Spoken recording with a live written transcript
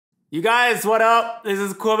You guys, what up? This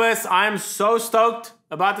is Cobus. I am so stoked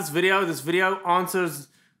about this video. This video answers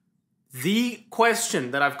the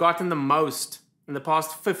question that I've gotten the most in the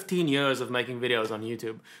past 15 years of making videos on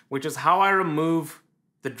YouTube, which is how I remove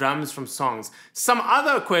the drums from songs. Some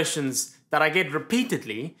other questions that I get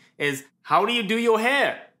repeatedly is, how do you do your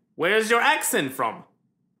hair? Where's your accent from?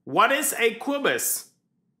 What is a Cobus?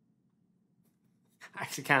 I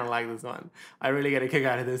actually kind of like this one. I really get a kick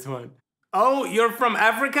out of this one. Oh, you're from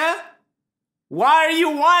Africa? Why are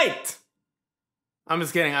you white? I'm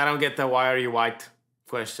just kidding. I don't get the why are you white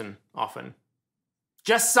question often.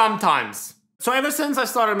 Just sometimes. So ever since I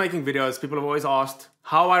started making videos, people have always asked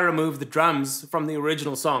how I remove the drums from the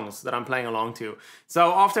original songs that I'm playing along to.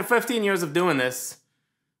 So after 15 years of doing this,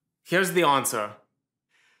 here's the answer.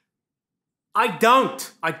 I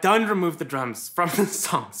don't remove the drums from the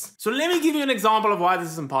songs. So let me give you an example of why this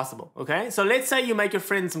is impossible, okay? So let's say you make your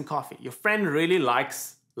friend some coffee. Your friend really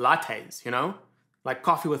likes lattes, you know? Like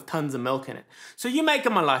coffee with tons of milk in it. So you make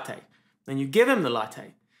him a latte, and you give him the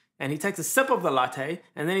latte, and he takes a sip of the latte,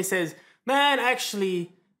 and then he says, man,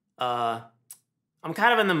 actually, I'm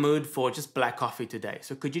kind of in the mood for just black coffee today.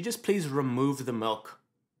 So could you just please remove the milk?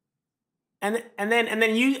 And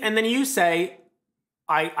then you say,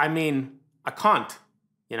 I mean, I can't,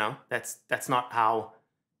 you know, that's not how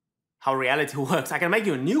reality works. I can make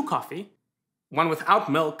you a new coffee, one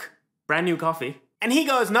without milk, brand new coffee. And he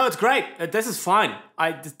goes, no, it's great. This is fine.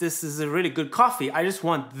 This is a really good coffee. I just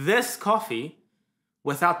want this coffee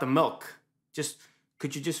without the milk.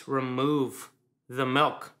 Could you just remove the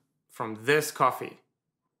milk from this coffee?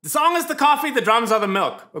 The song is the coffee, the drums are the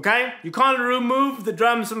milk, okay? You can't remove the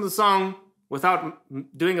drums from the song without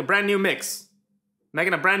doing a brand new mix.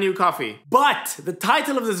 Making a brand new coffee. But the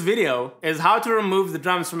title of this video is how to remove the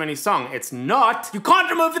drums from any song. It's not. You can't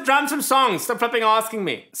remove the drums from songs. Stop flipping asking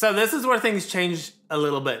me. So this is where things change a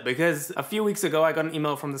little bit, because a few weeks ago I got an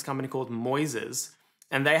email from this company called Moises,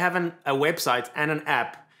 and they have a website and an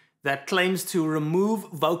app that claims to remove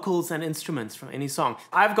vocals and instruments from any song.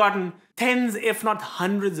 I've gotten tens, if not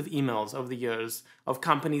hundreds of emails over the years of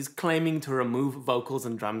companies claiming to remove vocals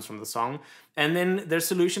and drums from the song. And then their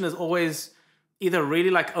solution is always either really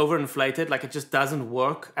like overinflated, like it just doesn't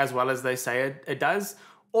work as well as they say it does,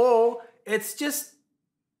 or it's just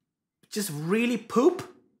really poop.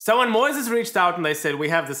 So when Moises reached out and they said, we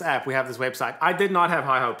have this app, we have this website, I did not have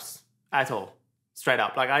high hopes at all, straight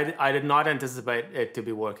up. Like I did not anticipate it to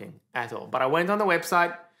be working at all. But I went on the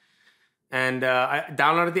website and I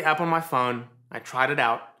downloaded the app on my phone, I tried it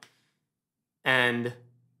out, and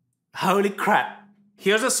holy crap,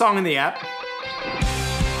 here's a song in the app.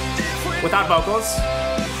 Without vocals,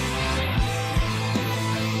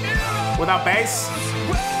 without bass,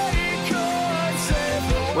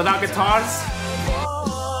 without guitars,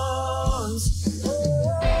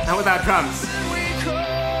 and without drums.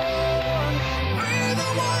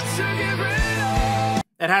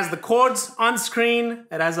 It has the chords on screen,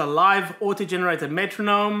 it has a live auto-generated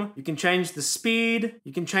metronome, you can change the speed,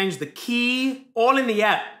 you can change the key, all in the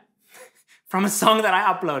app from a song that I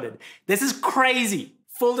uploaded. This is crazy.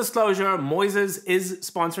 Full disclosure, Moises is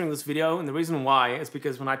sponsoring this video, and the reason why is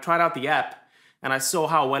because when I tried out the app and I saw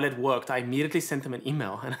how well it worked, I immediately sent them an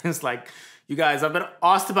email, and I was like, you guys, I've been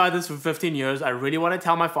asked about this for 15 years. I really want to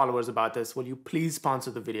tell my followers about this. Will you please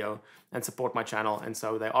sponsor the video and support my channel? And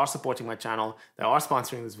so they are supporting my channel. They are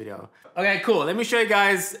sponsoring this video. Okay, cool. Let me show you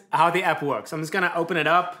guys how the app works. I'm just going to open it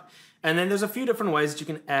up, and then there's a few different ways that you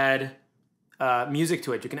can add music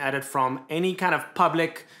to it. You can add it from any kind of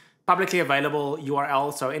publicly available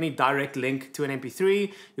URL, so any direct link to an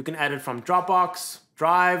MP3. You can add it from Dropbox,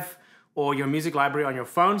 Drive, or your music library on your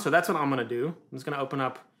phone. So that's what I'm gonna do. I'm just gonna open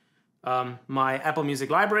up my Apple Music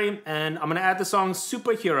library, and I'm gonna add the song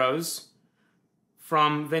Superheroes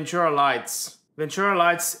from Ventura Lights. Ventura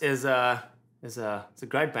Lights is a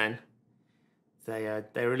great band.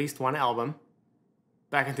 They released one album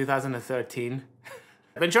back in 2013.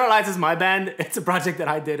 Ventura Lights is my band. It's a project that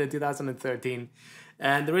I did in 2013.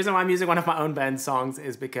 And the reason why I'm using one of my own band songs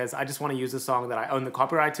is because I just want to use a song that I own the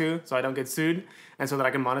copyright to, so I don't get sued, and so that I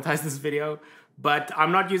can monetize this video. But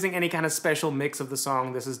I'm not using any kind of special mix of the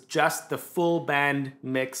song. This is just the full band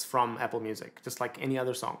mix from Apple Music, just like any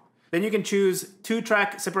other song. Then you can choose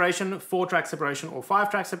 2-track separation, 4-track separation, or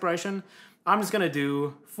 5-track separation. I'm just gonna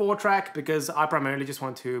do 4-track because I primarily just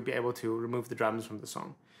want to be able to remove the drums from the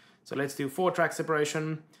song. So let's do 4-track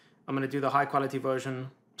separation. I'm gonna do the high quality version,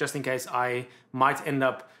 just in case I might end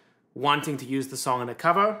up wanting to use the song in a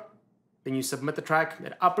cover. Then you submit the track,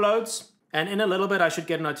 it uploads, and in a little bit I should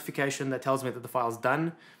get a notification that tells me that the file's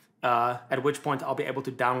done, at which point I'll be able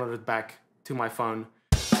to download it back to my phone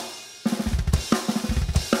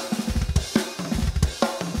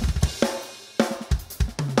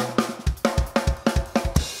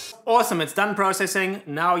Awesome, it's done processing.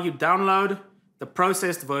 Now you download the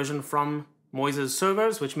processed version from Moise's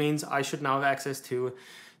servers, which means I should now have access to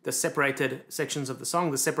the separated sections of the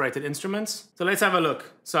song, the separated instruments. So let's have a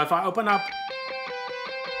look. So if I open up...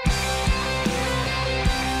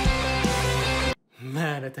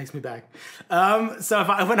 Man, it takes me back. So if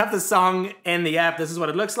I open up the song in the app, this is what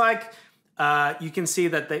it looks like. You can see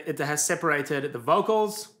that it has separated the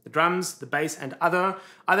vocals, the drums, the bass, and other.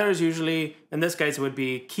 Other is usually, in this case, it would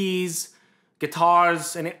be keys,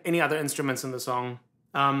 guitars, and any other instruments in the song.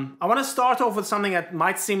 I want to start off with something that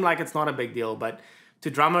might seem like it's not a big deal, but to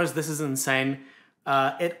drummers, this is insane.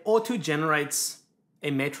 It auto-generates a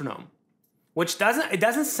metronome, which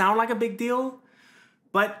doesn't sound like a big deal,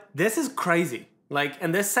 but this is crazy. Like,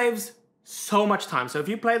 and this saves so much time. So if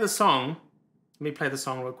you play the song, let me play the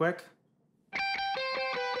song real quick.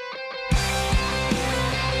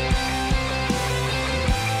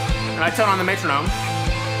 And I turn on the metronome.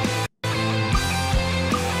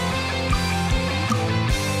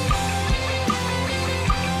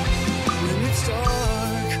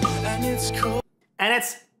 And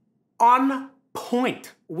it's on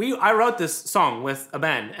point. I wrote this song with a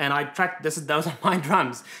band and I tracked those are my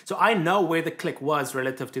drums. So I know where the click was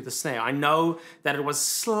relative to the snare. I know that it was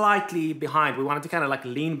slightly behind. We wanted to kind of like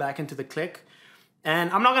lean back into the click.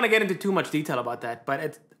 And I'm not gonna get into too much detail about that,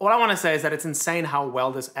 but all I wanna say is that it's insane how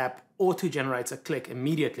well this app auto-generates a click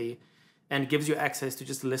immediately and gives you access to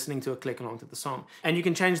just listening to a click along to the song. And you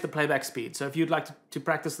can change the playback speed. So if you'd like to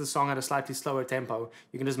practice the song at a slightly slower tempo,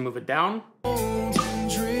 you can just move it down.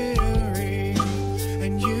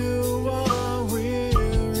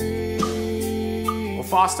 Or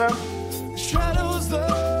faster. Shadows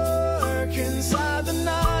lurk inside the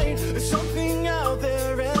night. There's something out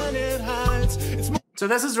there and it hides. So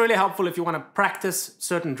this is really helpful if you want to practice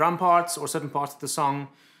certain drum parts or certain parts of the song,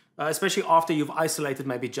 especially after you've isolated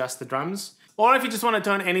maybe just the drums, or if you just want to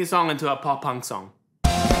turn any song into a pop punk song.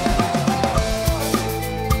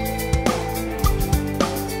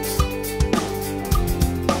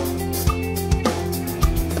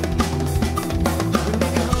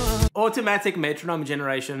 Automatic metronome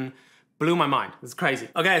generation blew my mind. It's crazy.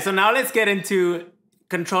 Okay, so now let's get into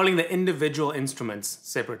controlling the individual instruments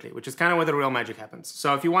separately, which is kind of where the real magic happens.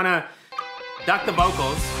 So if you want to duck the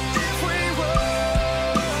vocals,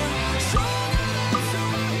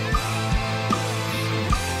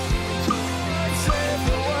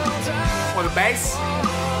 or the bass,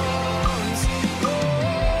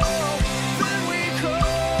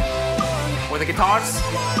 or the guitars,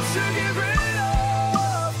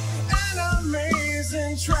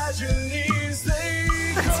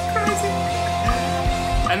 that's crazy.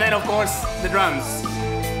 And then of course the drums.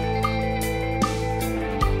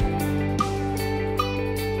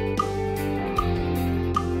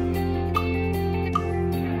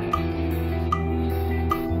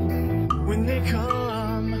 When they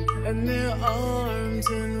come and they're armed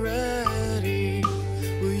and ready,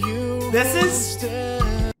 will you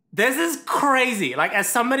This is crazy. Like as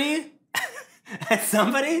somebody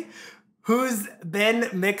who's been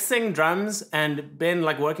mixing drums and been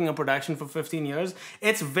like working on production for 15 years,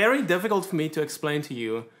 it's very difficult for me to explain to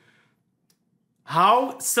you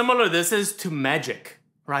how similar this is to magic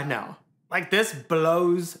right now. Like this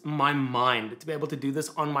blows my mind to be able to do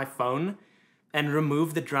this on my phone and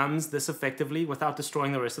remove the drums this effectively without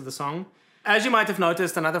destroying the rest of the song. As you might have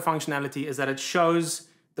noticed, another functionality is that it shows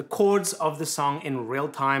the chords of the song in real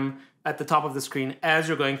time at the top of the screen as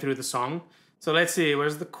you're going through the song. So let's see,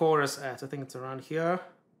 where's the chorus at? I think it's around here.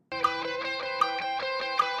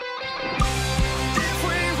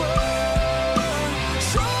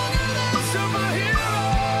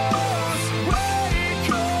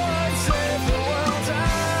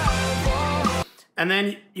 And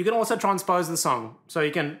then you can also transpose the song. So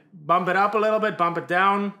you can bump it up a little bit, bump it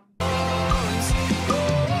down.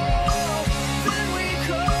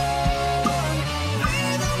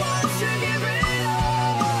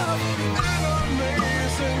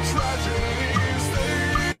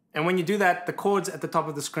 And when you do that, the chords at the top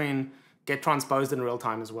of the screen get transposed in real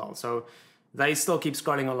time as well. So they still keep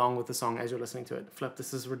scrolling along with the song as you're listening to it. Flip,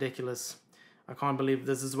 this is ridiculous. I can't believe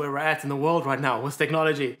this is where we're at in the world right now with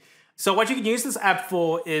technology. So what you can use this app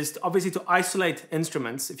for is obviously to isolate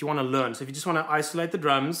instruments if you want to learn. So if you just want to isolate the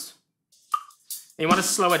drums, and you want to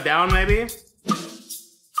slow it down maybe.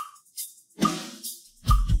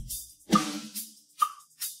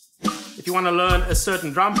 If you want to learn a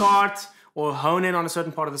certain drum part, or hone in on a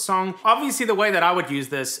certain part of the song. Obviously, the way that I would use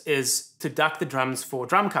this is to duck the drums for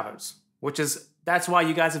drum covers, that's why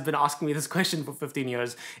you guys have been asking me this question for 15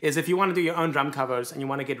 years, is if you want to do your own drum covers and you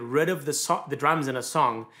want to get rid of the drums in a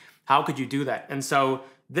song, how could you do that? And so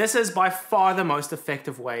This is by far the most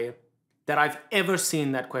effective way that I've ever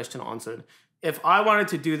seen that question answered. If I wanted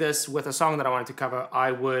to do this with a song that I wanted to cover,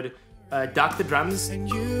 I would duck the drums. And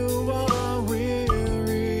you are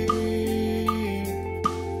weary.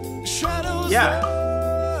 Shadows,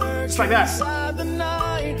 yeah, just like that. The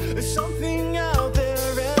night, there's something out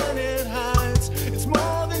there and it hides. It's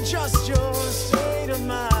more than just your state of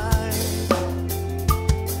mind.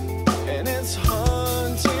 And it's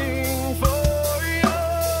hunting for you.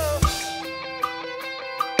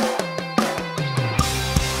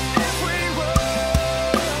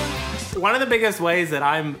 One of the biggest ways that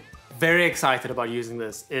I'm very excited about using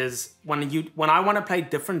this is when I want to play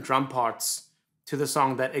different drum parts to the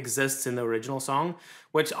song that exists in the original song,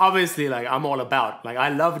 which obviously like I'm all about. Like I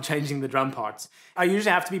love changing the drum parts. I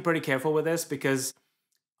usually have to be pretty careful with this because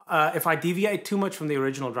if I deviate too much from the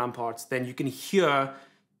original drum parts, then you can hear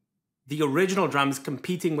the original drums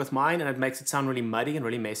competing with mine and it makes it sound really muddy and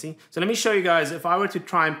really messy. So let me show you guys, if I were to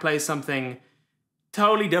try and play something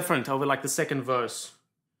totally different over like the second verse,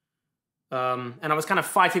 and I was kind of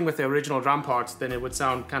fighting with the original drum parts, then it would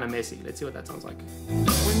sound kind of messy. Let's see what that sounds like.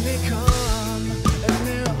 When they come and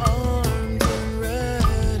their arms are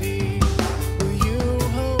ready, will you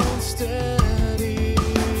hold steady?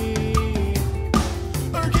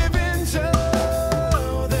 Or give in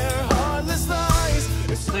to their heartless lies?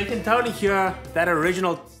 So you can totally hear that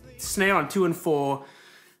original snare on 2 and 4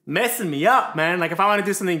 messing me up, man. Like if I want to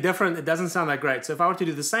do something different, it doesn't sound that great. So if I were to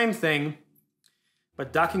do the same thing,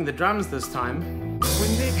 but ducking the drums this time.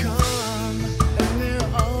 When they come and their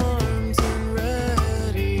arms are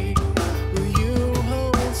ready, will you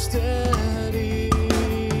hold steady?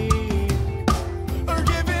 Or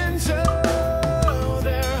give in to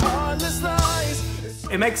their heartless lies?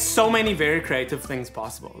 It makes so many very creative things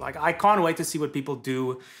possible. Like I can't wait to see what people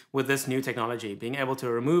do with this new technology. Being able to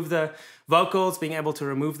remove the vocals, being able to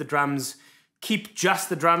remove the drums, keep just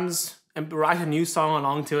the drums, and write a new song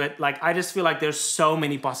along to it. Like, I just feel like there's so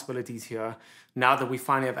many possibilities here now that we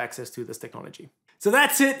finally have access to this technology. So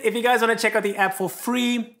that's it. If you guys want to check out the app for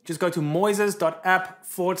free, just go to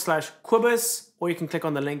moises.app/Cobus, or you can click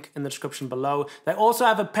on the link in the description below. They also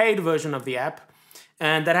have a paid version of the app,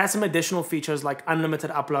 and that has some additional features like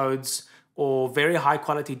unlimited uploads or very high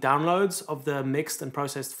quality downloads of the mixed and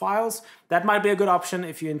processed files. That might be a good option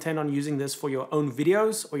if you intend on using this for your own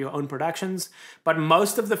videos or your own productions. But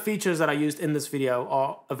most of the features that I used in this video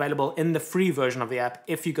are available in the free version of the app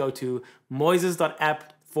if you go to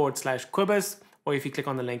moises.app/Cobus, or if you click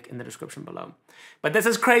on the link in the description below. But this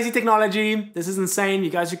is crazy technology. This is insane. You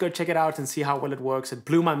guys should go check it out and see how well it works. It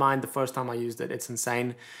blew my mind the first time I used it. It's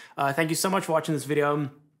insane. Thank you so much for watching this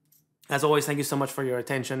video. As always, thank you so much for your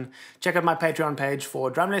attention. Check out my Patreon page for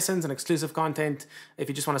drum lessons and exclusive content if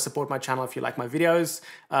you just want to support my channel, if you like my videos.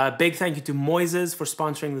 Big thank you to Moises for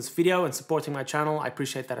sponsoring this video and supporting my channel. I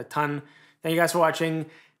appreciate that a ton. Thank you guys for watching.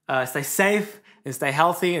 Stay safe and stay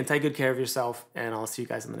healthy and take good care of yourself. And I'll see you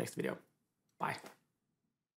guys in the next video. Bye.